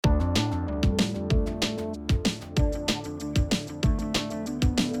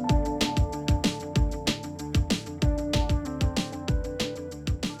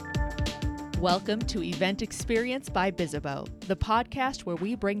Welcome to Event Experience by Bizzabo, the podcast where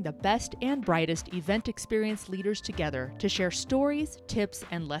we bring the best and brightest event experience leaders together to share stories, tips,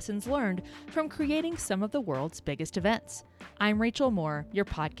 and lessons learned from creating some of the world's biggest events. I'm Rachel Moore, your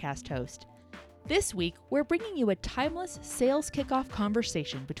podcast host. This week, we're bringing you a timeless sales kickoff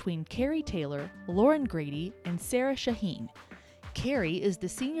conversation between Carrie Taylor, Lauren Grady, and Sarah Shaheen. Carrie is the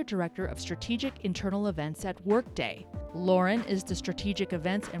Senior Director of Strategic Internal Events at Workday. Lauren is the Strategic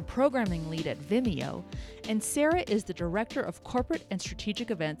Events and Programming Lead at Vimeo, and Sarah is the Director of Corporate and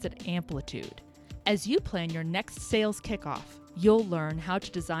Strategic Events at Amplitude. As you plan your next sales kickoff, you'll learn how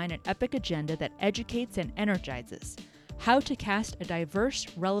to design an epic agenda that educates and energizes, how to cast a diverse,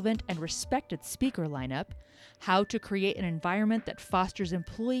 relevant, and respected speaker lineup, how to create an environment that fosters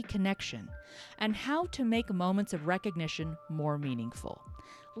employee connection, and how to make moments of recognition more meaningful.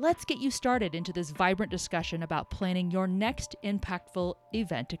 Let's get you started into this vibrant discussion about planning your next impactful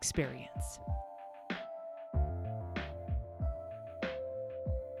event experience.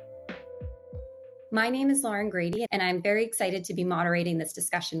 My name is Lauren Grady, and I'm very excited to be moderating this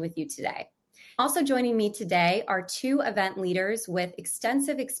discussion with you today. Also joining me today are two event leaders with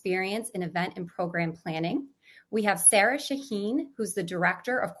extensive experience in event and program planning. We have Sarah Shaheen, who's the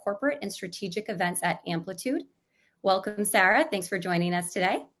Director of Corporate and Strategic Events at Amplitude. Welcome, Sarah. Thanks for joining us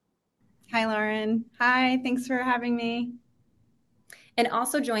today. Hi, Lauren. Hi, thanks for having me. And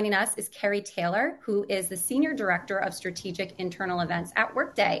also joining us is Carrie Taylor, who is the Senior Director of Strategic Internal Events at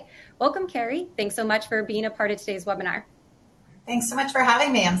Workday. Welcome, Carrie. Thanks so much for being a part of today's webinar. Thanks so much for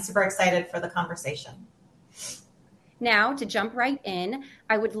having me. I'm super excited for the conversation. Now, to jump right in,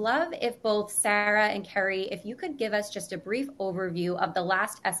 I would love if both Sarah and Carrie, if you could give us just a brief overview of the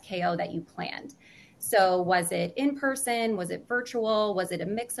last SKO that you planned. So was it in person? Was it virtual? Was it a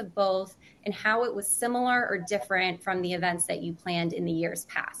mix of both? And how it was similar or different from the events that you planned in the years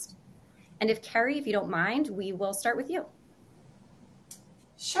past? And if Carrie, if you don't mind, we will start with you.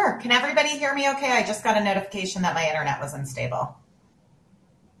 Sure. Can everybody hear me okay? I just got a notification that my internet was unstable.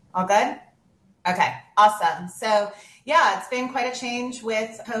 All good? Okay, awesome. So yeah, it's been quite a change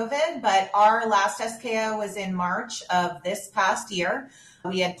with COVID, but our last SKO was in March of this past year.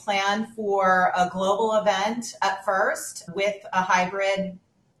 We had planned for a global event at first with a hybrid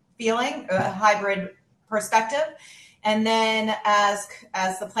feeling, a hybrid perspective. And then as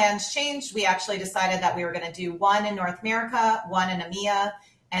the plans changed, we actually decided that we were going to do one in North America, one in EMEA,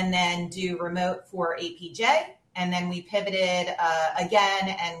 and then do remote for APJ. And then we pivoted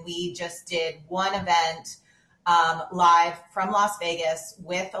again, and we just did one event live from Las Vegas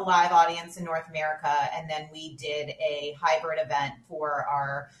with a live audience in North America. And then we did a hybrid event for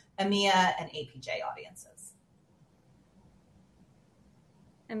our EMEA and APJ audiences.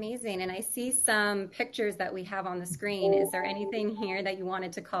 Amazing. And I see some pictures that we have on the screen. Is there anything here that you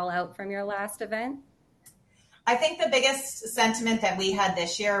wanted to call out from your last event? I think the biggest sentiment that we had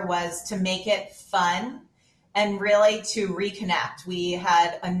this year was to make it fun and really to reconnect. We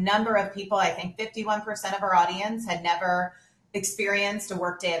had a number of people, I think 51% of our audience had never experienced a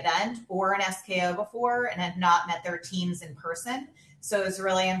Workday event or an SKO before and had not met their teams in person. So it's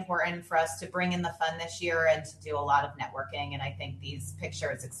really important for us to bring in the fun this year and to do a lot of networking. And I think these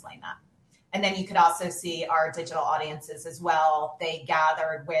pictures explain that. And then you could also see our digital audiences as well. They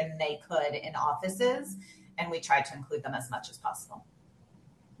gathered when they could in offices, and we tried to include them as much as possible.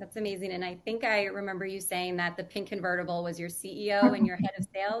 That's amazing. And I think I remember you saying that the pink convertible was your CEO and your head of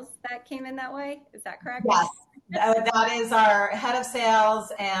sales that came in that way. Is that correct? Yes, that is our head of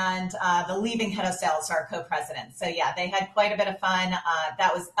sales and the leaving head of sales, our co-president. So yeah, they had quite a bit of fun.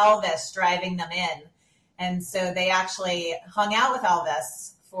 That was Elvis driving them in. And so they actually hung out with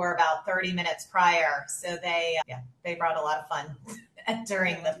Elvis for about 30 minutes prior. So they brought a lot of fun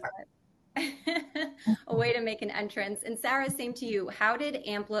during the part. A way to make an entrance. And Sarah, same to you. How did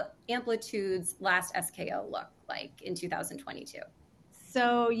Amplitude's last SKO look like in 2022?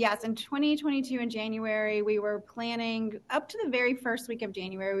 So yes, in 2022 in January, we were planning up to the very first week of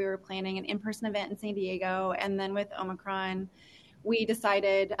January, we were planning an in-person event in San Diego. And then with Omicron, we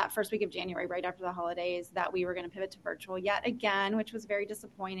decided that first week of January, right after the holidays, that we were going to pivot to virtual yet again, which was very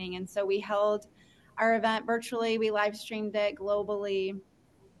disappointing. And so we held our event virtually. We live streamed it globally,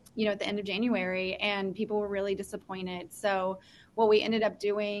 at the end of January, and people were really disappointed. So what we ended up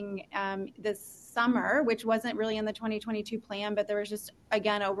doing this summer, which wasn't really in the 2022 plan, but there was just,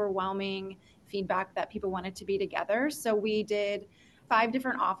 again, overwhelming feedback that people wanted to be together. So we did 5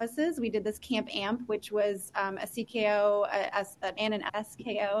 different offices. We did this Camp AMP, which was a CKO and an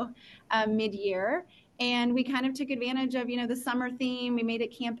SKO mid-year. And we kind of took advantage of, the summer theme. We made it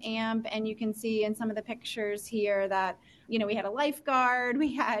Camp AMP, and you can see in some of the pictures here that we had a lifeguard,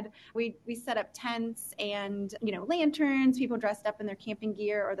 we set up tents and, lanterns, people dressed up in their camping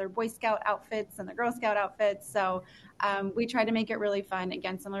gear or their Boy Scout outfits and their Girl Scout outfits. So we tried to make it really fun,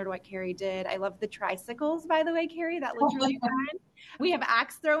 again, similar to what Carrie did. I love the tricycles, by the way, Carrie, that looked really fun. We have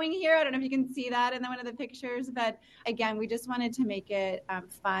axe throwing here. I don't know if you can see that in one of the pictures, but again, we just wanted to make it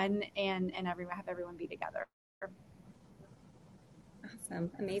fun and have everyone be together.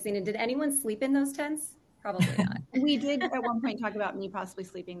 Awesome. Amazing. And did anyone sleep in those tents? Probably not. We did at one point talk about me possibly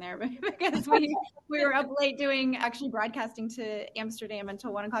sleeping there because we were up late actually broadcasting to Amsterdam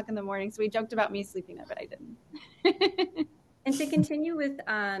until 1:00 in the morning. So we joked about me sleeping there, but I didn't. And to continue with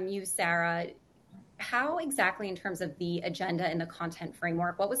you, Sarah, how exactly in terms of the agenda and the content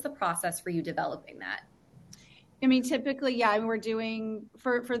framework, what was the process for you developing that? I mean, typically, we're doing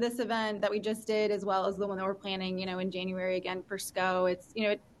for this event that we just did, as well as the one that we're planning, in January again for SCO. It's,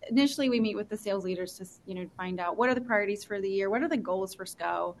 initially we meet with the sales leaders to, find out what are the priorities for the year, what are the goals for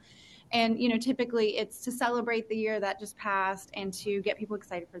SCO. And, typically it's to celebrate the year that just passed and to get people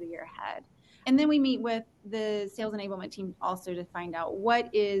excited for the year ahead. And then we meet with the sales enablement team also to find out what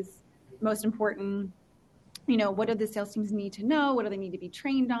is most important. What do the sales teams need to know? What do they need to be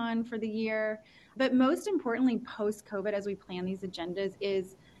trained on for the year? But most importantly, post-COVID, as we plan these agendas,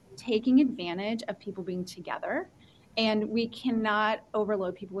 is taking advantage of people being together. And we cannot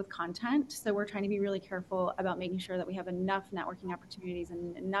overload people with content. So we're trying to be really careful about making sure that we have enough networking opportunities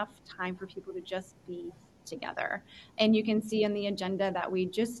and enough time for people to just be together. And you can see in the agenda that we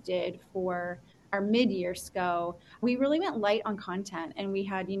just did for our mid-year SCO, we really went light on content, and we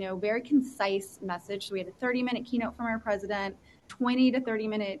had, very concise message. So we had a 30-minute keynote from our president, 20 to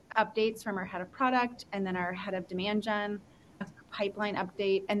 30-minute updates from our head of product, and then our head of demand gen, a pipeline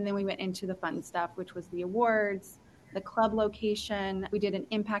update. And then we went into the fun stuff, which was the awards, the club location. We did an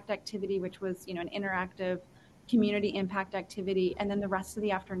impact activity, which was, an interactive community impact activity. And then the rest of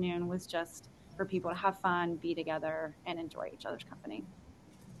the afternoon was just for people to have fun, be together, and enjoy each other's company.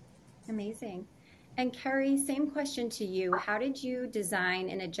 Amazing. And Carrie, same question to you. How did you design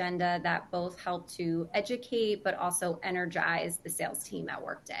an agenda that both helped to educate but also energize the sales team at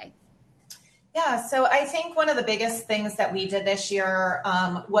Workday? Yeah, so I think one of the biggest things that we did this year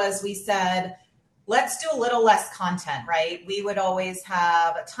was we said, let's do a little less content, right? We would always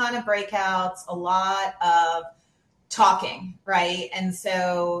have a ton of breakouts, a lot of talking, right? And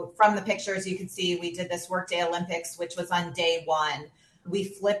so from the pictures you can see, we did this Workday Olympics, which was on day one. We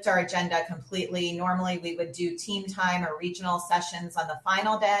flipped our agenda completely. Normally we would do team time or regional sessions on the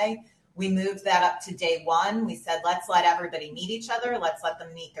final day. We moved that up to day one. We said, let's let everybody meet each other. Let's let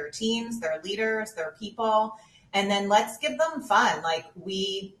them meet their teams, their leaders, their people. And then let's give them fun. Like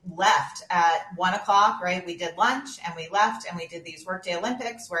we left at 1:00, right? We did lunch and we left and we did these Workday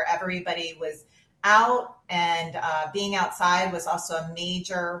Olympics where everybody was out, and being outside was also a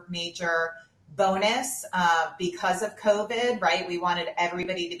major bonus because of COVID, right? We wanted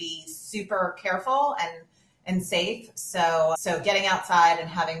everybody to be super careful and safe. So getting outside and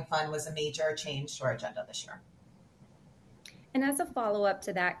having fun was a major change to our agenda this year. And as a follow-up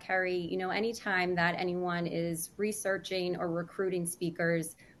to that, Carrie, anytime that anyone is researching or recruiting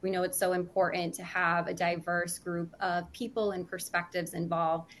speakers, we know it's so important to have a diverse group of people and perspectives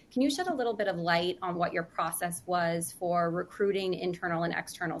involved. Can you shed a little bit of light on what your process was for recruiting internal and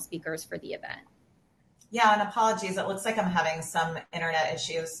external speakers for the event? Yeah, and apologies. It looks like I'm having some internet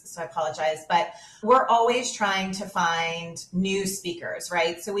issues, so I apologize. But we're always trying to find new speakers,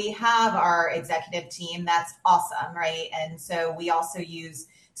 right? So we have our executive team. That's awesome, right? And so we also use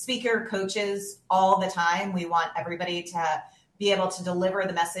speaker coaches all the time. We want everybody to be able to deliver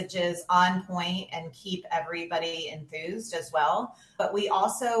the messages on point and keep everybody enthused as well. But we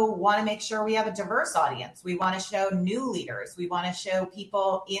also want to make sure we have a diverse audience. We want to show new leaders. We want to show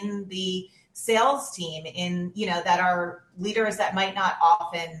people in the sales team that are leaders that might not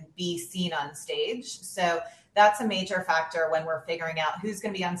often be seen on stage. So that's a major factor when we're figuring out who's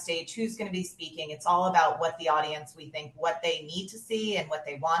going to be on stage, who's going to be speaking. It's all about what the audience, we think, what they need to see and what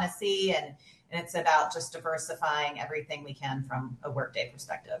they want to see. And it's about just diversifying everything we can from a Workday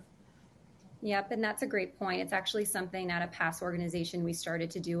perspective. Yep, and that's a great point. It's actually something at a past organization we started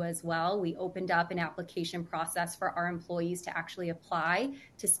to do as well. We opened up an application process for our employees to actually apply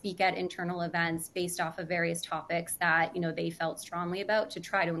to speak at internal events based off of various topics that, they felt strongly about, to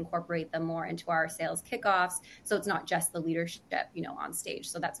try to incorporate them more into our sales kickoffs. So it's not just the leadership, on stage.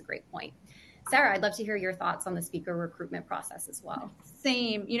 So that's a great point. Sarah, I'd love to hear your thoughts on the speaker recruitment process as well.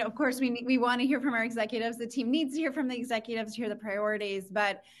 Same. Of course, we want to hear from our executives. The team needs to hear from the executives to hear the priorities,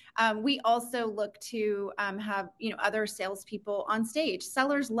 but we also look to have other salespeople on stage.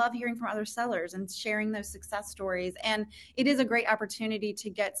 Sellers love hearing from other sellers and sharing those success stories, and it is a great opportunity to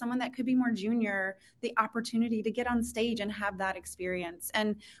get someone that could be more junior the opportunity to get on stage and have that experience.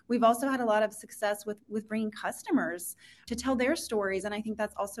 And we've also had a lot of success with bringing customers to tell their stories, and I think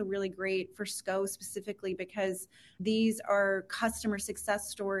that's also really great for SCO specifically, because these are customer success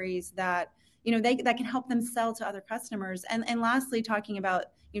stories that that can help them sell to other customers. And lastly, talking about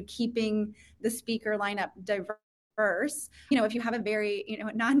keeping the speaker lineup diverse. If you have a very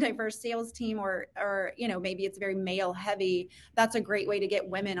non-diverse sales team, or maybe it's very male heavy, that's a great way to get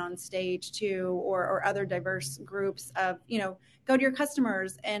women on stage too, or other diverse groups of go to your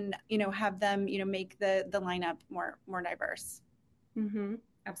customers and have them make the lineup more diverse. Mm-hmm.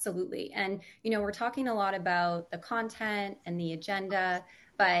 Absolutely. And, we're talking a lot about the content and the agenda,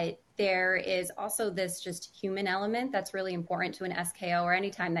 but there is also this just human element that's really important to an SKO or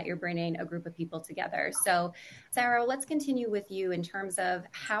anytime that you're bringing a group of people together. So, Sarah, let's continue with you in terms of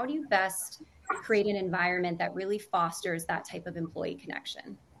how do you best create an environment that really fosters that type of employee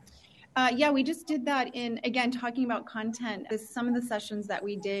connection? We just did that again, talking about content. Some of the sessions that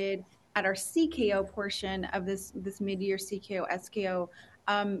we did at our CKO portion of this mid-year CKO, SKO,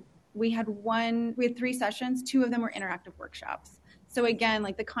 we had 3 sessions. 2 of them were interactive workshops. So again,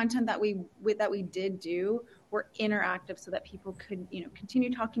 like the content that we did do were interactive so that people could,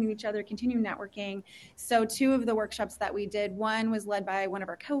 continue talking to each other, continue networking. So 2 of the workshops that we did, one was led by one of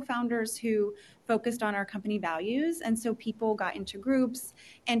our co-founders who focused on our company values. And so people got into groups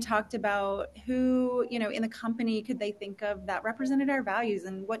and talked about who, in the company could they think of that represented our values,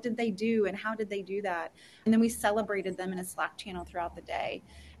 and what did they do and how did they do that? And then we celebrated them in a Slack channel throughout the day.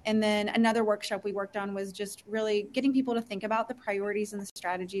 And then another workshop we worked on was just really getting people to think about the priorities and the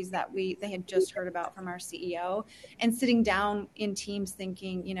strategies that they had just heard about from our CEO, and sitting down in teams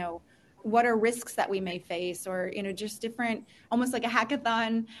thinking, what are risks that we may face, or, just different, almost like a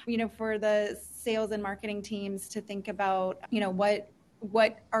hackathon, for the sales and marketing teams to think about,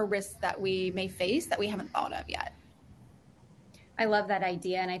 what are risks that we may face that we haven't thought of yet. I love that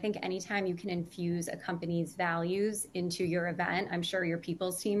idea. And I think anytime you can infuse a company's values into your event, I'm sure your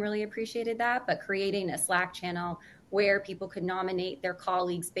people's team really appreciated that, but creating a Slack channel where people could nominate their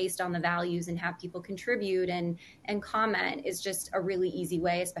colleagues based on the values and have people contribute and comment is just a really easy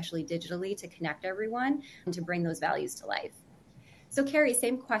way, especially digitally, to connect everyone and to bring those values to life. So Carrie,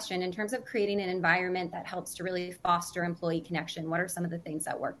 same question. In terms of creating an environment that helps to really foster employee connection, what are some of the things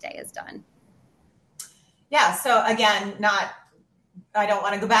that Workday has done? Yeah, so again, I don't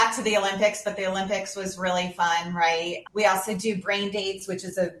want to go back to the Olympics, but the Olympics was really fun, right? We also do brain dates, which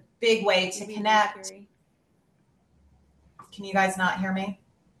is a big way to connect. Can you guys not hear me?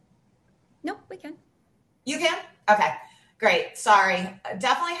 Nope, we can. You can? Okay, great. Sorry.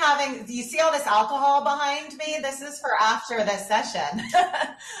 Definitely do you see all this alcohol behind me? This is for after this session.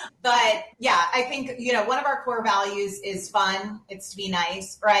 But yeah, I think, one of our core values is fun. It's to be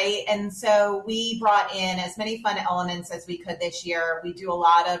nice, right? And so we brought in as many fun elements as we could this year. We do a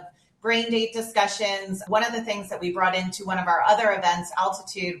lot of brain date discussions. One of the things that we brought into one of our other events,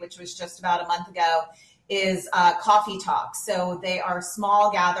 Altitude, which was just about a month ago, is coffee talks. So they are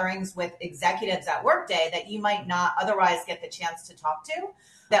small gatherings with executives at Workday that you might not otherwise get the chance to talk to,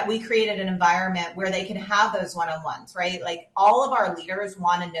 that we created an environment where they can have those one-on-ones, right? Like all of our leaders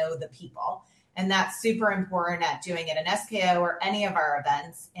want to know the people. And that's super important at doing it in SKO or any of our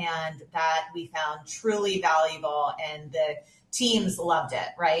events. And that we found truly valuable, and the teams loved it,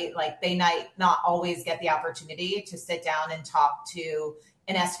 right? Like they might not always get the opportunity to sit down and talk to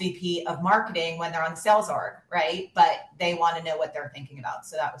an SVP of marketing when they're on the sales org, right? But they want to know what they're thinking about.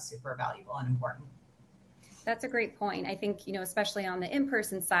 So that was super valuable and important. That's a great point. I think, especially on the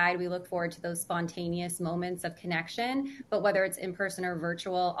in-person side, we look forward to those spontaneous moments of connection, but whether it's in-person or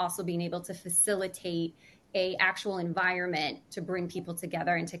virtual, also being able to facilitate a actual environment to bring people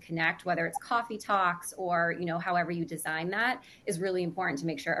together and to connect, whether it's coffee talks or, however you design that, is really important to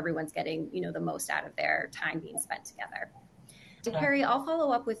make sure everyone's getting, the most out of their time being spent together. So Carrie, I'll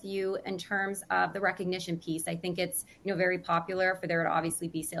follow up with you in terms of the recognition piece. I think it's very popular for there to obviously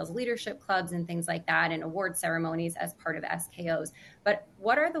be sales leadership clubs and things like that, and award ceremonies as part of SKOs. But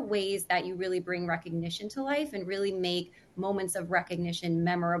what are the ways that you really bring recognition to life and really make moments of recognition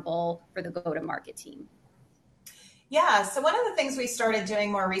memorable for the go-to-market team? Yeah, so one of the things we started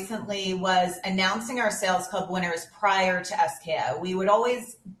doing more recently was announcing our sales club winners prior to SKO. We would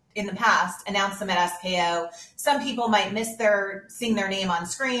always in the past announce them at SKO. Some people might miss seeing their name on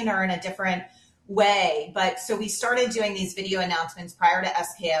screen or in a different way. But so we started doing these video announcements prior to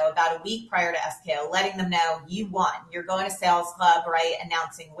SKO, about a week prior to SKO, letting them know you won. You're going to Sales Club, right?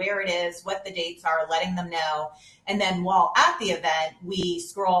 Announcing where it is, what the dates are, letting them know. And then while at the event, we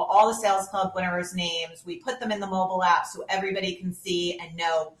scroll all the Sales Club winners' names. We put them in the mobile app so everybody can see and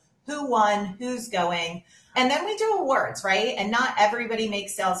know who won, who's going. And then we do awards, right? And not everybody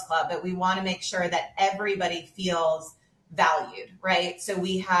makes Sales Club, but we want to make sure that everybody feels valued, right? So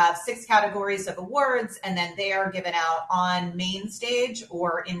we have 6 categories of awards, and then they are given out on main stage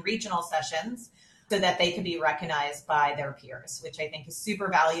or in regional sessions so that they can be recognized by their peers, which I think is super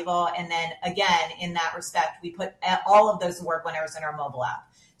valuable. And then again, in that respect, we put all of those award winners in our mobile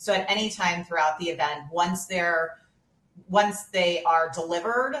app. So at any time throughout the event, once they are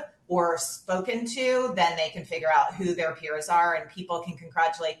delivered or spoken to, then they can figure out who their peers are and people can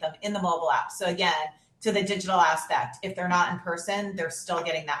congratulate them in the mobile app. So again, to the digital aspect, if they're not in person, they're still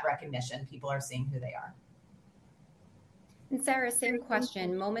getting that recognition. People are seeing who they are. And Sarah, same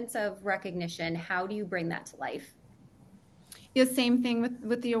question, moments of recognition, how do you bring that to life? Yeah, same thing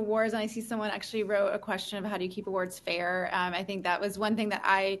with the awards. And I see someone actually wrote a question of how do you keep awards fair. I think that was one thing that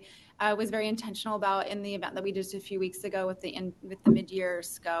I was very intentional about in the event that we did just a few weeks ago with the mid-year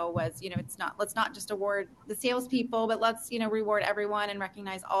SKO was, let's not just award the salespeople, but let's, reward everyone and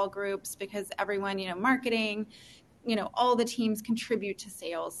recognize all groups because everyone, marketing, all the teams contribute to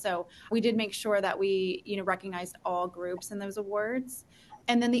sales. So we did make sure that we, recognized all groups in those awards.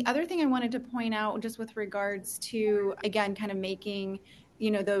 And then the other thing I wanted to point out just with regards to, again, kind of making,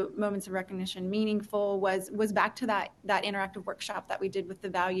 the moments of recognition meaningful was back to that interactive workshop that we did with the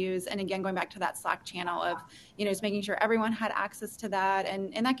values. And again, going back to that Slack channel of, just making sure everyone had access to that.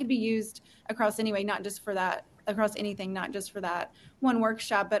 And that could be used across anyway, not just for that, across anything, not just for that one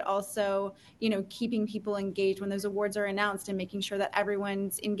workshop, but also, keeping people engaged when those awards are announced and making sure that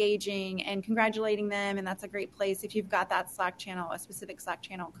everyone's engaging and congratulating them. And that's a great place if you've got that Slack channel, a specific Slack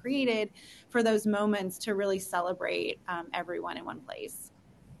channel created for those moments to really celebrate everyone in one place.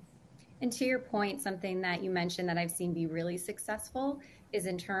 And to your point, something that you mentioned that I've seen be really successful is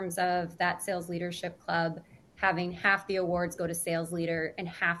in terms of that sales leadership club having half the awards go to sales leader and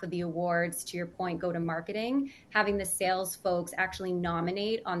half of the awards, to your point, go to marketing, having the sales folks actually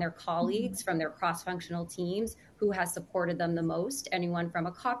nominate on their colleagues from their cross-functional teams who has supported them the most, anyone from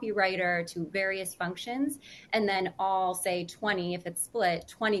a copywriter to various functions, and then all say 20, if it's split,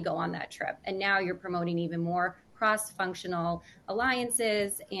 20 go on that trip. And now you're promoting even more cross-functional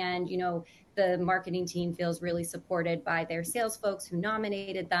alliances and, the marketing team feels really supported by their sales folks who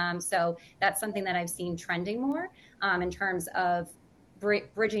nominated them. So that's something that I've seen trending more in terms of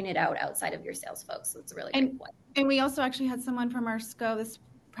bridging it out outside of your sales folks. So it's a really great point. And we also actually had someone from our SKO this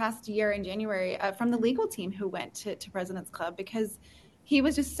past year in January from the legal team who went to President's Club because he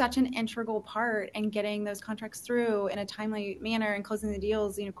was just such an integral part in getting those contracts through in a timely manner and closing the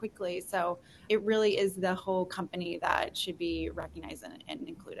deals, quickly. So it really is the whole company that should be recognized and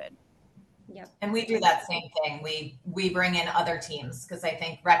included. Yep. And we do that same thing. We bring in other teams because I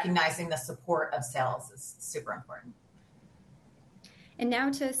think recognizing the support of sales is super important. And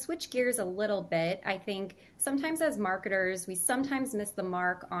now to switch gears a little bit, I think sometimes as marketers, we sometimes miss the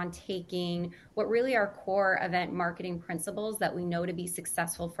mark on taking what really are core event marketing principles that we know to be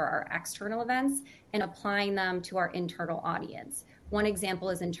successful for our external events and applying them to our internal audience. One example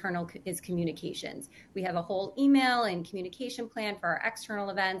is communications. We have a whole email and communication plan for our external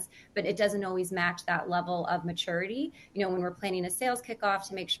events, but it doesn't always match that level of maturity, when we're planning a sales kickoff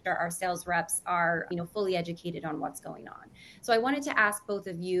to make sure our sales reps are, fully educated on what's going on. So I wanted to ask both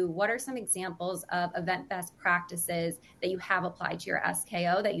of you, what are some examples of event best practices that you have applied to your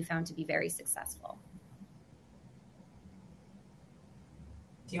SKO that you found to be very successful?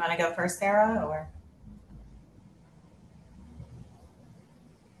 Do you want to go first, Sarah, or?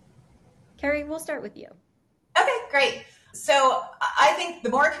 Carrie, we'll start with you. Okay, great. So I think the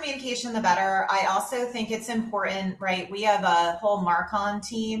more communication, the better. I also think it's important, right? We have a whole Marcon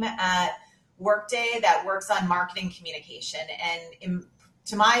team at Workday that works on marketing communication. And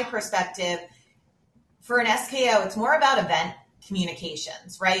to my perspective, for an SKO, it's more about event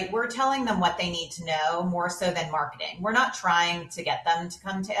communications, right? We're telling them what they need to know more so than marketing. We're not trying to get them to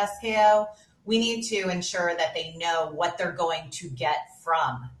come to SKO. We need to ensure that they know what they're going to get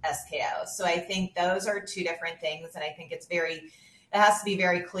from SKO. So I think those are two different things. And I think it has to be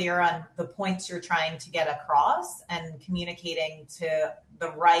very clear on the points you're trying to get across and communicating to the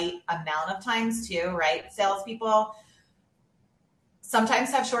right amount of times too, right?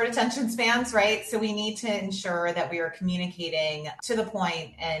 sometimes have short attention spans, right? So we need to ensure that we are communicating to the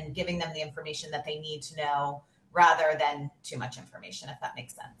point and giving them the information that they need to know rather than too much information, if that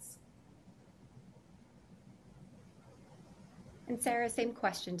makes sense. And Sarah, same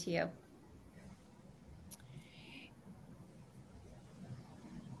question to you.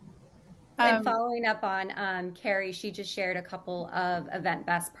 And following up on Carrie, she just shared a couple of event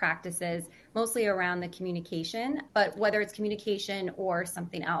best practices, mostly around the communication, but whether it's communication or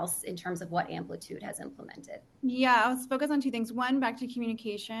something else in terms of what Amplitude has implemented. Yeah, I'll focus on two things. One, back to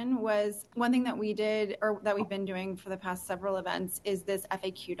communication, was one thing that we did, or that we've been doing for the past several events, is this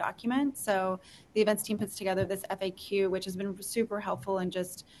FAQ document. So the events team puts together this FAQ, which has been super helpful in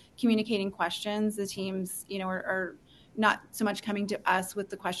just communicating questions. The teams, are not so much coming to us with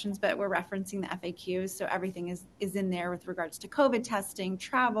the questions, but we're referencing the FAQs. So everything is in there with regards to COVID testing,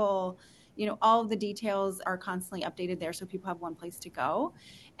 travel, all of the details are constantly updated there. So people have one place to go.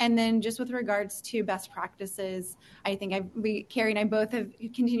 And then just with regards to best practices, I think Carrie and I both have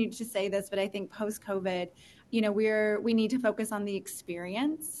continued to say this, but I think post-COVID, we need to focus on the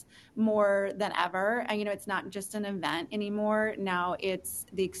experience more than ever. And, it's not just an event anymore. Now it's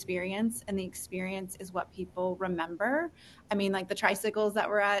the experience, and the experience is what people remember. I mean, like the tricycles that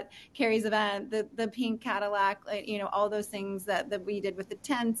were at Carrie's event, the pink Cadillac, all those things that we did with the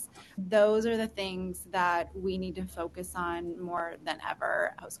tents, those are the things that we need to focus on more than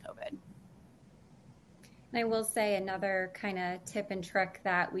ever post-COVID. And I will say another kind of tip and trick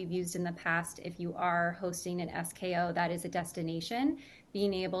that we've used in the past, if you are hosting an SKO that is a destination,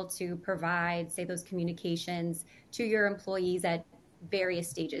 being able to provide, say, those communications to your employees at various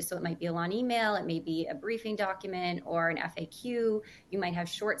stages. So it might be a long email, it may be a briefing document or an FAQ. You might have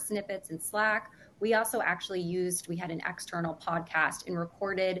short snippets in Slack. We also actually we had an external podcast and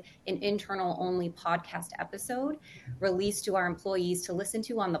recorded an internal only podcast episode released to our employees to listen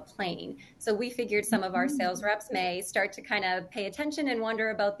to on the plane. So we figured some of our sales reps may start to kind of pay attention and wonder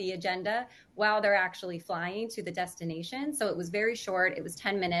about the agenda while they're actually flying to the destination. So it was very short. It was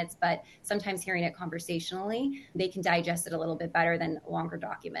 10 minutes, but sometimes hearing it conversationally, they can digest it a little bit better than longer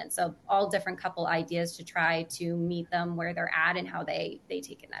documents. So all different couple ideas to try to meet them where they're at and how they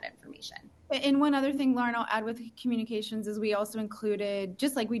take in that information. And one other thing, Lauren, I'll add with communications is we also included,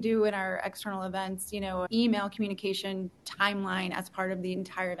 just like we do in our external events, email communication timeline as part of the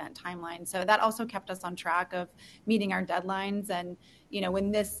entire event timeline. So that also kept us on track of meeting our deadlines. And,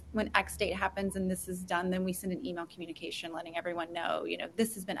 when X date happens and this is done, then we send an email communication letting everyone know,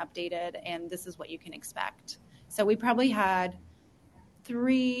 this has been updated and this is what you can expect. So we probably had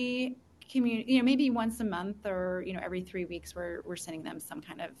 3 maybe once a month or, every 3 weeks we're sending them some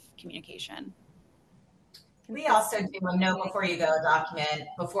kind of communication. We also do a know before you go document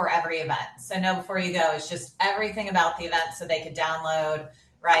before every event. So know before you go is just everything about the event so they could download,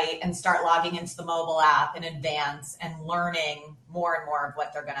 right, and start logging into the mobile app in advance and learning more and more of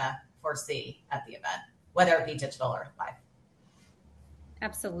what they're going to foresee at the event, whether it be digital or live.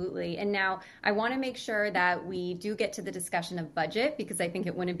 Absolutely. And now I want to make sure that we do get to the discussion of budget, because I think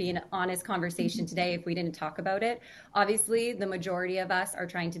it wouldn't be an honest conversation today if we didn't talk about it. Obviously, the majority of us are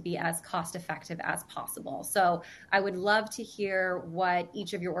trying to be as cost effective as possible. So I would love to hear what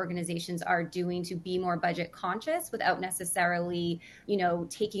each of your organizations are doing to be more budget conscious without necessarily,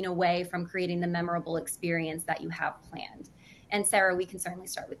 taking away from creating the memorable experience that you have planned. And Sarah, we can certainly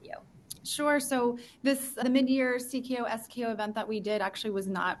start with you. Sure. So the mid-year CKO SKO event that we did actually was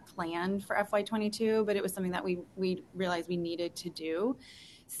not planned for FY22, but it was something that we realized we needed to do.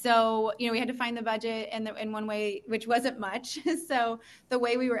 So, we had to find the budget in one way, which wasn't much. So the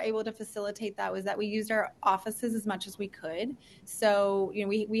way we were able to facilitate that was that we used our offices as much as we could. So,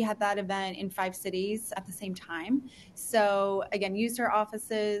 we had that event in 5 cities at the same time. So again, used our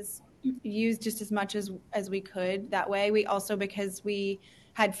offices, used just as much as we could that way. We also, because we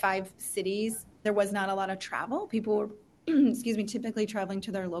had 5 cities, there was not a lot of travel. People were, typically traveling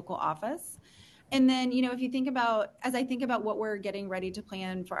to their local office. And then, if you think about, as I think about what we're getting ready to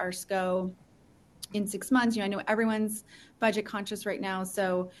plan for our SKO in 6 months, I know everyone's budget conscious right now.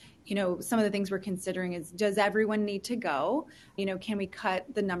 So, some of the things we're considering is, does everyone need to go? Can we cut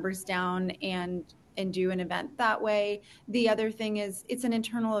the numbers down and do an event that way? The other thing is, it's an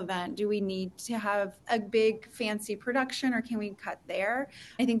internal event. Do we need to have a big fancy production, or can we cut there?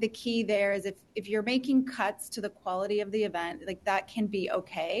 I think the key there is if you're making cuts to the quality of the event, like that can be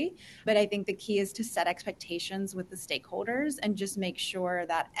okay. But I think the key is to set expectations with the stakeholders and just make sure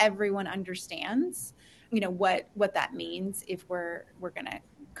that everyone understands, what that means if we're going to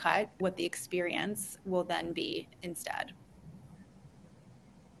cut, what the experience will then be instead.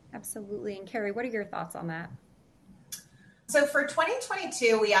 Absolutely. And Carrie, what are your thoughts on that? So for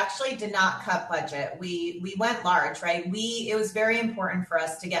 2022, we actually did not cut budget. We went large, right? It was very important for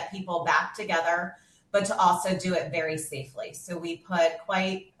us to get people back together, but to also do it very safely. So we put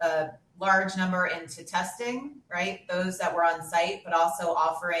quite a large number into testing, right? Those that were on site, but also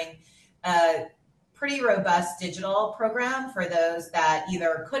offering a pretty robust digital program for those that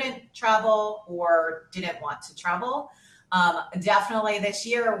either couldn't travel or didn't want to travel. Definitely this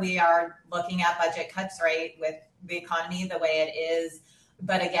year, we are looking at budget cuts, right? With the economy the way it is.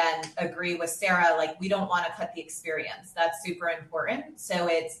 But again, agree with Sarah, like we don't want to cut the experience. That's super important. So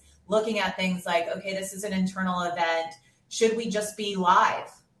it's looking at things like, okay, this is an internal event. Should we just be live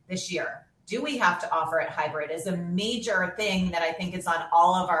this year? Do we have to offer it hybrid is a major thing that I think is on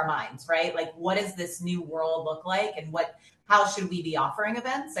all of our minds, right? Like what does this new world look like and how should we be offering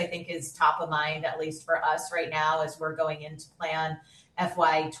events? I think is top of mind, at least for us right now, as we're going into plan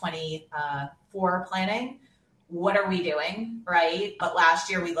FY24 planning. What are we doing, right? But last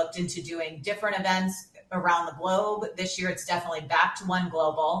year we looked into doing different events around the globe. This year it's definitely back to one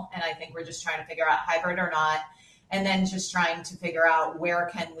global. And I think we're just trying to figure out hybrid or not. And then just trying to figure out where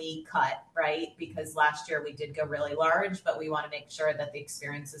can we cut, right? Because last year we did go really large, but we want to make sure that the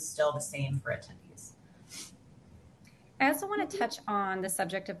experience is still the same for attendees. I also want to touch on the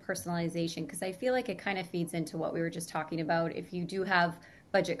subject of personalization because I feel like it kind of feeds into what we were just talking about. If you do have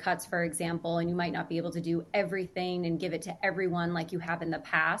budget cuts, for example, and you might not be able to do everything and give it to everyone like you have in the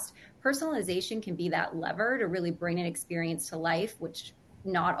past, personalization can be that lever to really bring an experience to life, which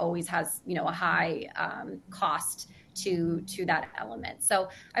not always has, a high cost to that element. So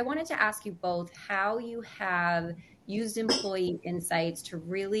I wanted to ask you both how you have used employee insights to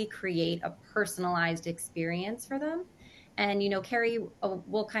really create a personalized experience for them. And, Carrie,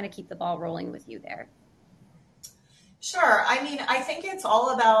 we'll kind of keep the ball rolling with you there. Sure. I mean, I think it's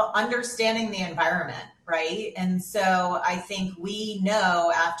all about understanding the environment, right? And so I think we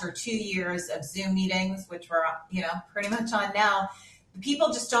know after 2 years of Zoom meetings, which we're, pretty much on now, people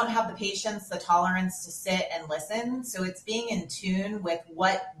just don't have the patience, the tolerance to sit and listen. So it's being in tune with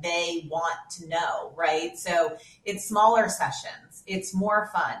what they want to know, right? So it's smaller sessions. It's more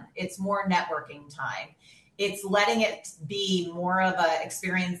fun. It's more networking time. It's letting it be more of an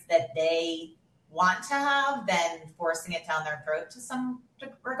experience that they want to have than forcing it down their throat to some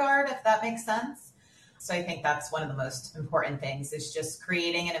regard, if that makes sense. So I think that's one of the most important things is just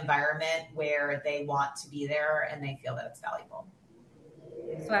creating an environment where they want to be there and they feel that it's valuable.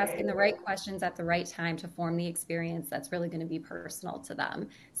 So asking the right questions at the right time to form the experience that's really going to be personal to them.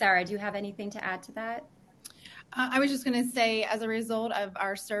 Sarah, do you have anything to add to that? I was just going to say, as a result of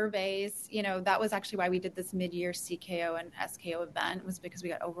our surveys, that was actually why we did this mid-year CKO and SKO event, was because we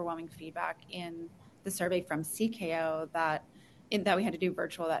got overwhelming feedback in the survey from CKO that we had to do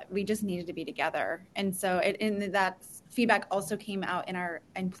virtual, that we just needed to be together. And so that feedback also came out in our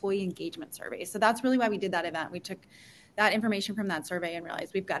employee engagement survey. So that's really why we did that event. We took that information from that survey and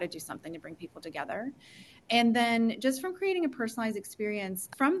realized we've got to do something to bring people together. And then just from creating a personalized experience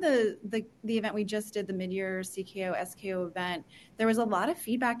from the event we just did, the mid-year CKO, SKO event, there was a lot of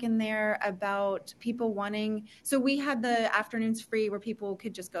feedback in there about people wanting, so we had the afternoons free where people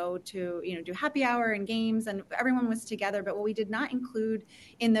could just go to, do happy hour and games and everyone was together. But what we did not include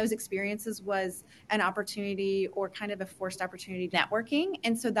in those experiences was an opportunity or kind of a forced opportunity networking.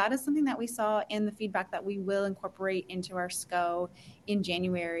 And so that is something that we saw in the feedback that we will incorporate into our SKO in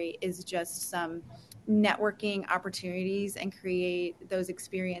January, is just some networking opportunities and create those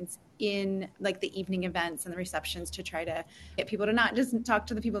experience in like the evening events and the receptions to try to get people to not just talk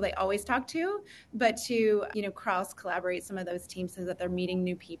to the people they always talk to, but to, cross collaborate some of those teams so that they're meeting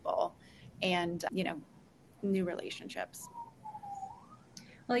new people and, new relationships.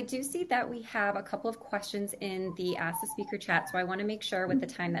 Well, I do see that we have a couple of questions in the Ask the Speaker chat, so I want to make sure with the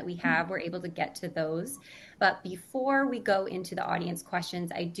time that we have, we're able to get to those. But before we go into the audience questions,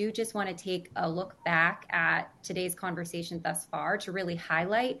 I do just want to take a look back at today's conversation thus far to really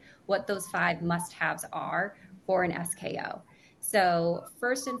highlight what those 5 must-haves are for an SKO. So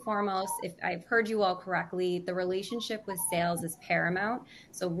first and foremost, if I've heard you all correctly, the relationship with sales is paramount.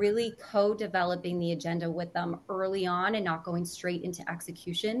 So really co-developing the agenda with them early on and not going straight into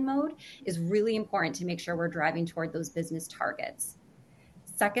execution mode is really important to make sure we're driving toward those business targets.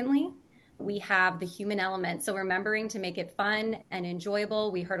 Secondly, we have the human element. So remembering to make it fun and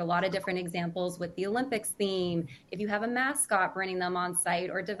enjoyable. We heard a lot of different examples with the Olympics theme. If you have a mascot, bringing them on site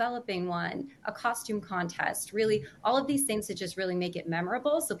or developing one, a costume contest, really all of these things to just really make it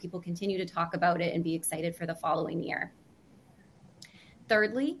memorable so people continue to talk about it and be excited for the following year.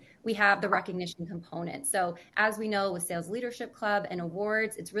 Thirdly, we have the recognition component. So as we know with Sales Leadership Club and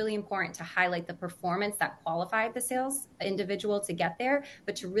awards, it's really important to highlight the performance that qualified the sales individual to get there,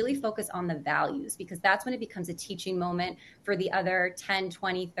 but to really focus on the values, because that's when it becomes a teaching moment for the other 10,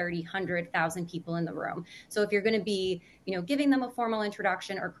 20, 30, 100,000 people in the room. So if you're going to be, giving them a formal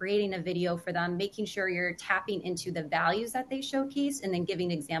introduction or creating a video for them, making sure you're tapping into the values that they showcase and then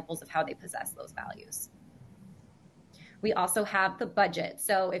giving examples of how they possess those values. We also have the budget.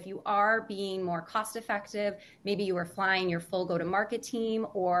 So if you are being more cost effective, maybe you are flying your full go-to-market team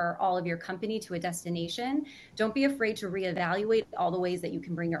or all of your company to a destination, don't be afraid to reevaluate all the ways that you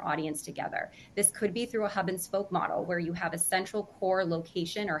can bring your audience together. This could be through a hub and spoke model where you have a central core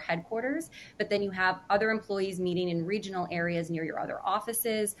location or headquarters, but then you have other employees meeting in regional areas near your other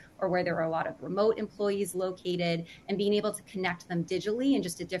offices or where there are a lot of remote employees located, and being able to connect them digitally in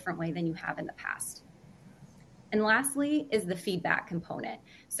just a different way than you have in the past. And lastly is the feedback component.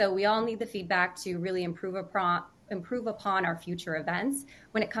 So we all need the feedback to really improve upon our future events.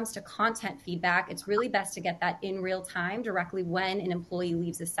 When it comes to content feedback, it's really best to get that in real time, directly when an employee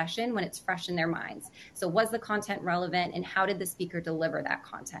leaves a session, when it's fresh in their minds. So was the content relevant, and how did the speaker deliver that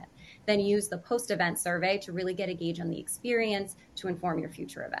content? Then use the post-event survey to really get a gauge on the experience to inform your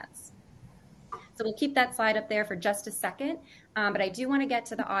future events. So we'll keep that slide up there for just a second, but I do want to get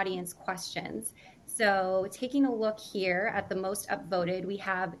to the audience questions. So taking a look here at the most upvoted, we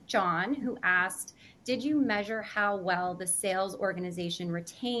have John, who asked, did you measure how well the sales organization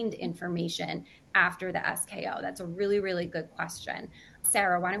retained information after the SKO? That's a really, really good question.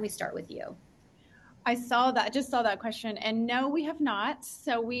 Sarah, why don't we start with you? I just saw that question, and no, we have not.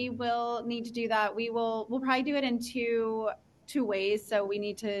 So we will need to do that. We'll probably do it in two ways. So we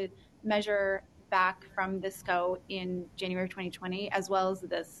need to measure back from the SKO in January 2020, as well as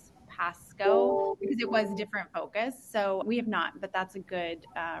this past SKO, because it was a different focus. So we have not, but that's a good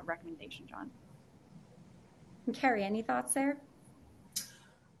recommendation, John. And Carrie, any thoughts there?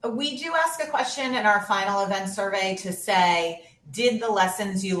 We do ask a question in our final event survey to say, did the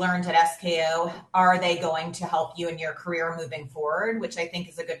lessons you learned at SKO, are they going to help you in your career moving forward? Which I think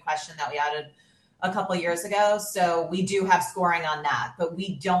is a good question that we added a couple of years ago. So we do have scoring on that, but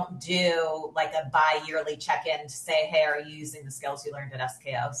we don't do like a bi-yearly check-in to say, hey, are you using the skills you learned at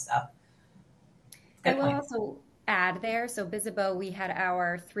SKO? So I will also add there, so Bizzabo, we had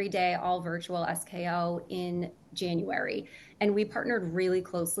our 3-day all virtual SKO in January, and we partnered really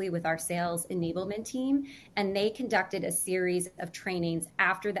closely with our sales enablement team, and they conducted a series of trainings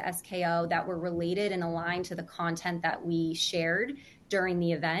after the SKO that were related and aligned to the content that we shared during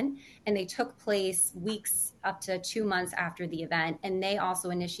the event. And they took place weeks up to 2 months after the event. And they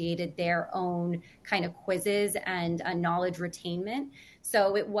also initiated their own kind of quizzes and knowledge retainment.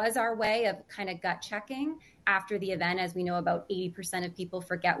 So it was our way of kind of gut checking after the event. As we know, about 80% of people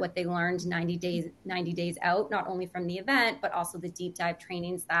forget what they learned 90 days out, not only from the event, but also the deep dive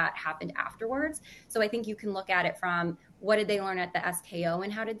trainings that happened afterwards. So I think you can look at it from what did they learn at the SKO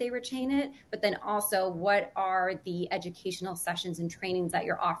and how did they retain it? But then also, what are the educational sessions and trainings that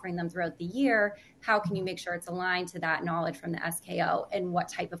you're offering them throughout the year? How can you make sure it's aligned to that knowledge from the SKO? And what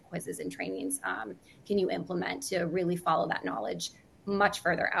type of quizzes and trainings can you implement to really follow that knowledge much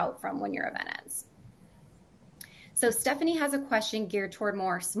further out from when your event ends? So Stephanie has a question geared toward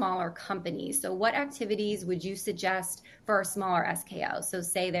more smaller companies. So what activities would you suggest for a smaller SKO? So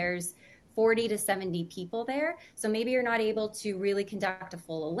say there's 40 to 70 people there. So maybe you're not able to really conduct a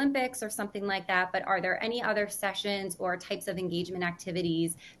full Olympics or something like that, but are there any other sessions or types of engagement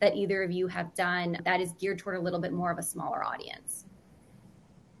activities that either of you have done that is geared toward a little bit more of a smaller audience?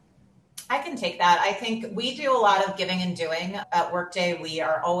 I can take that. I think we do a lot of giving and doing at Workday. We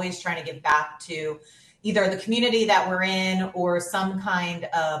are always trying to give back to either the community that we're in or some kind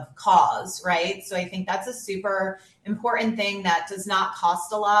of cause, right? So I think that's a super important thing that does not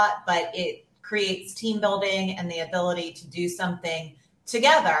cost a lot, but it creates team building and the ability to do something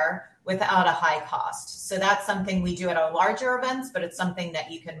together without a high cost. So that's something we do at our larger events, but it's something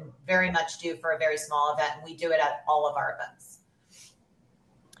that you can very much do for a very small event. And we do it at all of our events.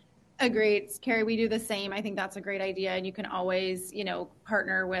 Agreed. Carrie, we do the same. I think that's a great idea. And you can always,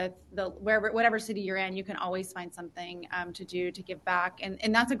 partner with whatever city you're in, you can always find something to do to give back.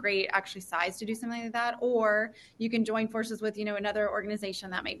 And that's a great actually size to do something like that. Or you can join forces with, another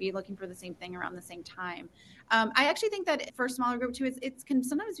organization that might be looking for the same thing around the same time. I actually think that for a smaller group too, it can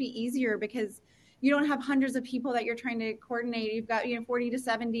sometimes be easier because you don't have hundreds of people that you're trying to coordinate. You've got, 40 to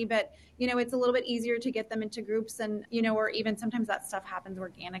 70, but, it's a little bit easier to get them into groups and, or even sometimes that stuff happens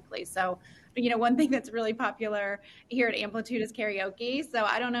organically. So, one thing that's really popular here at Amplitude is karaoke. So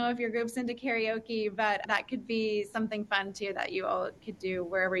I don't know if your group's into karaoke, but that could be something fun too that you all could do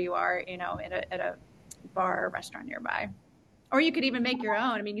wherever you are, at a bar or restaurant nearby. Or you could even make your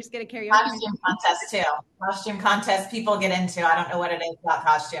own. I mean, you just get a karaoke. Costume contest too. Costume contest people get into. I don't know what it is about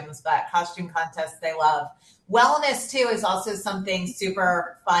costumes, but costume contests they love. Wellness too is also something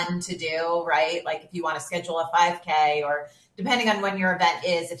super fun to do, right? Like if you want to schedule a 5K or depending on when your event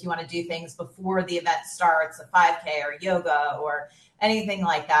is, if you want to do things before the event starts, a 5K or yoga or anything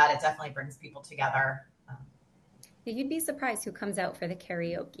like that, it definitely brings people together. You'd be surprised who comes out for the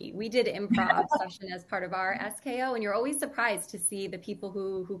karaoke. We did improv session as part of our SKO, and you're always surprised to see the people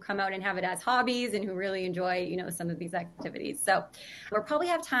who come out and have it as hobbies and who really enjoy, some of these activities. So we'll probably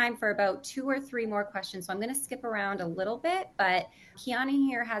have time for about 2 or 3 more questions. So I'm going to skip around a little bit, but Kiana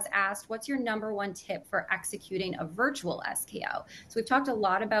here has asked, what's your number one tip for executing a virtual SKO? So we've talked a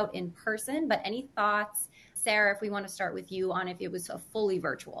lot about in person, but any thoughts? Sarah, if we want to start with you on if it was a fully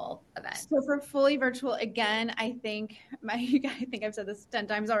virtual event. So for fully virtual, again, I think I've said this 10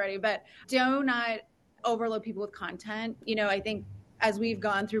 times already, but do not overload people with content. I think as we've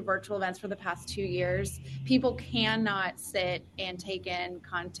gone through virtual events for the past 2 years, people cannot sit and take in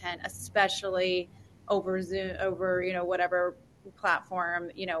content, especially over Zoom, over, whatever platform,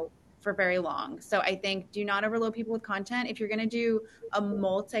 for very long. So I think do not overload people with content. If you're going to do a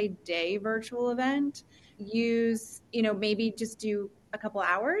multi-day virtual event, use, maybe just do a couple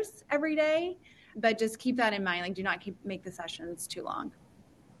hours every day, but just keep that in mind. Like do not make the sessions too long.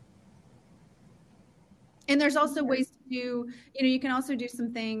 And there's also ways to do, you can also do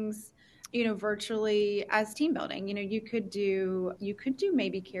some things, virtually as team building. You could do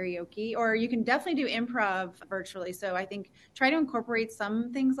maybe karaoke, or you can definitely do improv virtually. So I think try to incorporate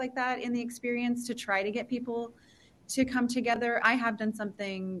some things like that in the experience to try to get people to come together. I have done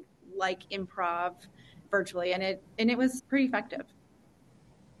something like improv virtually, and it was pretty effective.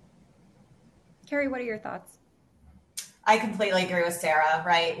 Carrie, what are your thoughts? I completely agree with Sarah,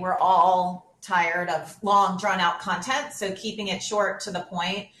 right? We're all tired of long, drawn-out content, so keeping it short to the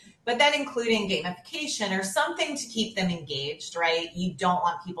point, but then including gamification or something to keep them engaged, right? You don't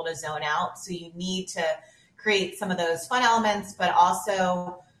want people to zone out, so you need to create some of those fun elements, but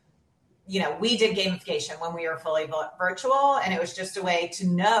also, we did gamification when we were fully virtual, and it was just a way to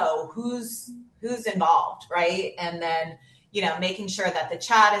know who's involved, right? And then, making sure that the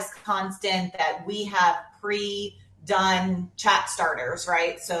chat is constant, that we have pre-done chat starters,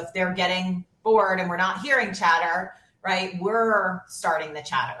 right? So if they're getting bored and we're not hearing chatter, right, we're starting the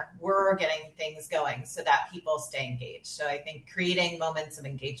chatter. We're getting things going so that people stay engaged. So I think creating moments of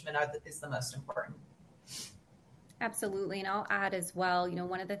engagement is the most important. Absolutely. And I'll add as well,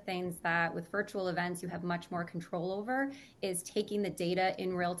 one of the things that with virtual events you have much more control over is taking the data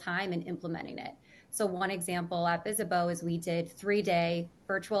in real time and implementing it. So one example at Bizzabo is we did 3-day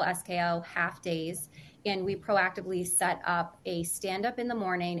virtual SKO half days, and we proactively set up a stand-up in the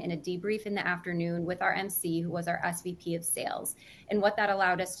morning and a debrief in the afternoon with our MC, who was our SVP of sales. And what that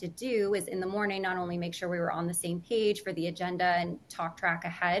allowed us to do is in the morning, not only make sure we were on the same page for the agenda and talk track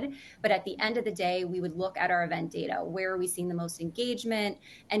ahead, but at the end of the day, we would look at our event data. Where are we seeing the most engagement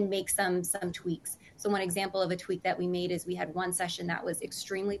and make some tweaks. So one example of a tweak that we made is we had one session that was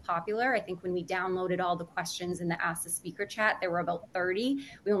extremely popular. I think when we downloaded all the questions in the Ask the Speaker chat, there were about 30.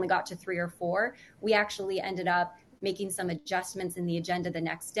 We only got to 3 or 4. We actually ended up making some adjustments in the agenda the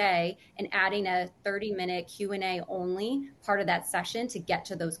next day and adding a 30-minute Q&A only part of that session to get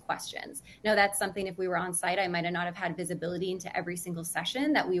to those questions. Now, that's something if we were on site, I might not have had visibility into every single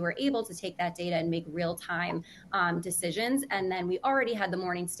session, that we were able to take that data and make real-time decisions. And then we already had the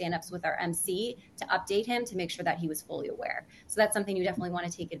morning stand-ups with our MC to update him to make sure that he was fully aware. So that's something you definitely want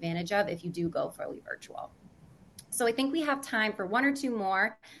to take advantage of if you do go fully virtual. So I think we have time for 1 or 2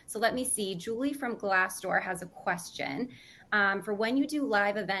 more. So let me see. Julie from Glassdoor has a question. For when you do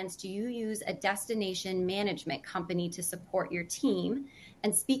live events, do you use a destination management company to support your team?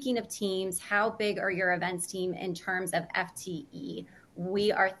 And speaking of teams, how big are your events team in terms of FTE?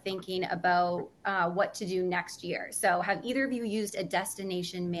 We are thinking about what to do next year. So have either of you used a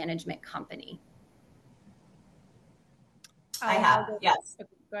destination management company? I have, yes.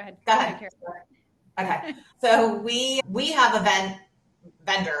 Go ahead. Okay. So we have event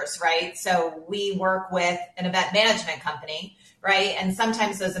vendors, right? So we work with an event management company, right? And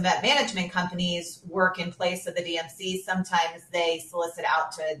sometimes those event management companies work in place of the DMC. Sometimes they solicit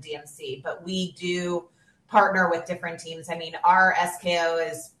out to DMC, but we do partner with different teams. I mean, our SKO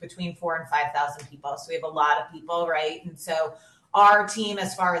is between 4,000 and 5,000 people. So we have a lot of people, right? And so our team,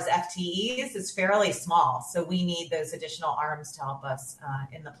 as far as FTEs, is fairly small. So we need those additional arms to help us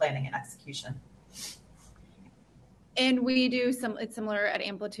in the planning and execution. And we do it's similar at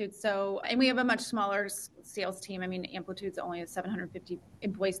Amplitude. So, and we have a much smaller sales team. I mean, Amplitude's only 750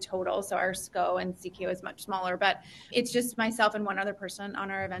 employees total. So our SCO and CKO is much smaller, but it's just myself and one other person on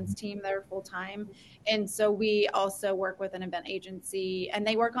our events team that are full time. And so we also work with an event agency, and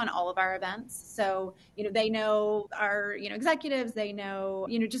they work on all of our events. So, they know our, executives, they know,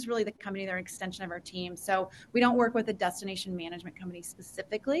 just really the company, they're an extension of our team. So we don't work with a destination management company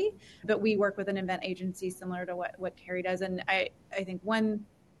specifically, but we work with an event agency similar to what Carrie does. And I think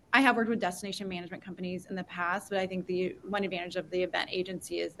I have worked with destination management companies in the past, but I think the one advantage of the event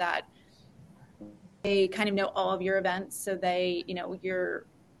agency is that they kind of know all of your events. So they, you're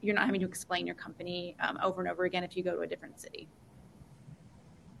not having to explain your company over and over again if you go to a different city.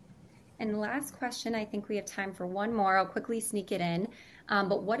 And last question, I think we have time for one more. I'll quickly sneak it in.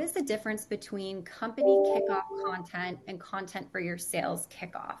 But what is the difference between company kickoff content and content for your sales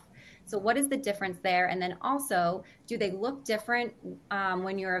kickoff? So what is the difference there? And then also, do they look different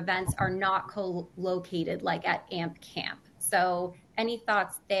when your events are not co-located like at AMP Camp? So any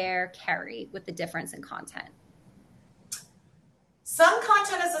thoughts there, Carrie, with the difference in content? Some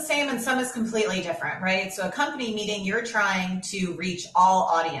content is the same and some is completely different, right? So a company meeting, you're trying to reach all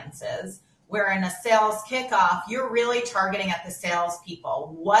audiences, where in a sales kickoff, you're really targeting at the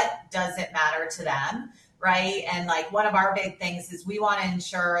salespeople. What does it matter to them, right? And like one of our big things is we want to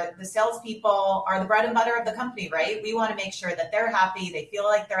ensure the salespeople are the bread and butter of the company, right? We want to make sure that they're happy, they feel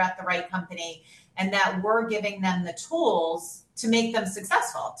like they're at the right company, and that we're giving them the tools to make them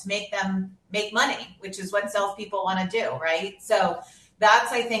successful, to make them make money, which is what salespeople want to do, right? So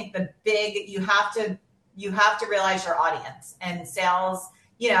that's, I think, the big, you have to realize your audience, and sales,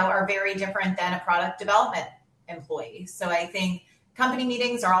 are very different than a product development employee. So I think company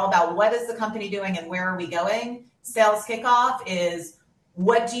meetings are all about what is the company doing and where are we going. Sales kickoff is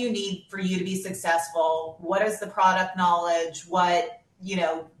what do you need for you to be successful? What is the product knowledge? What,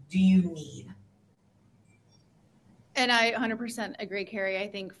 do you need? And I 100% agree, Carrie. I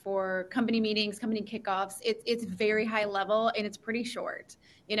think for company meetings, company kickoffs, it's very high level and it's pretty short.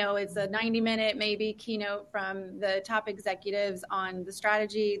 It's a 90-minute maybe keynote from the top executives on the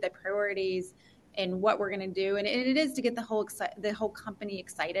strategy, the priorities, and what we're going to do. And it is to get the whole company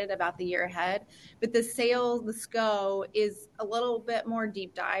excited about the year ahead. But the SCO is a little bit more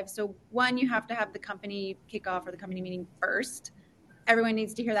deep dive. So one, you have to have the company kickoff or the company meeting first. Everyone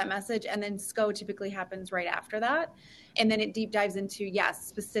needs to hear that message. And then SCO typically happens right after that. And then it deep dives into,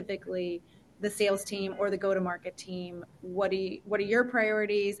 specifically the sales team or the go-to-market team. What are your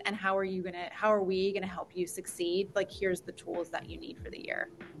priorities, and how are we going to help you succeed? Like, here's the tools that you need for the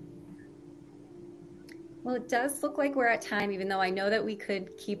year. Well, it does look like we're at time, even though I know that we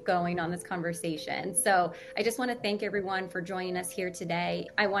could keep going on this conversation. So I just want to thank everyone for joining us here today.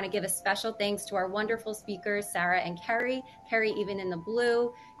 I want to give a special thanks to our wonderful speakers, Sarah and Carrie. Carrie, even in the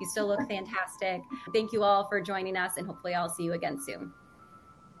blue, you still look fantastic. Thank you all for joining us, and hopefully I'll see you again soon.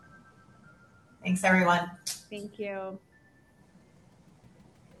 Thanks, everyone. Thank you.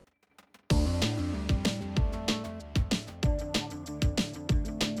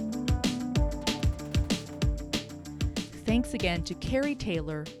 Thanks again to Carrie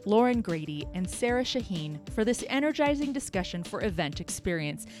Taylor, Lauren Grady, and Sarah Shaheen for this energizing discussion for Event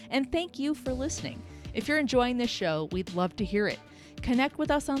Experience. And thank you for listening. If you're enjoying this show, we'd love to hear it. Connect with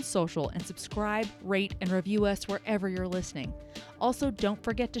us on social and subscribe, rate, and review us wherever you're listening. Also, don't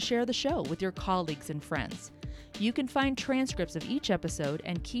forget to share the show with your colleagues and friends. You can find transcripts of each episode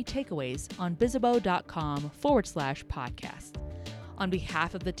and key takeaways on bizzabo.com/podcast. On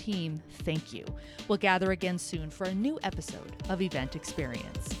behalf of the team, thank you. We'll gather again soon for a new episode of Event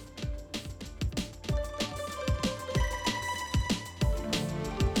Experience.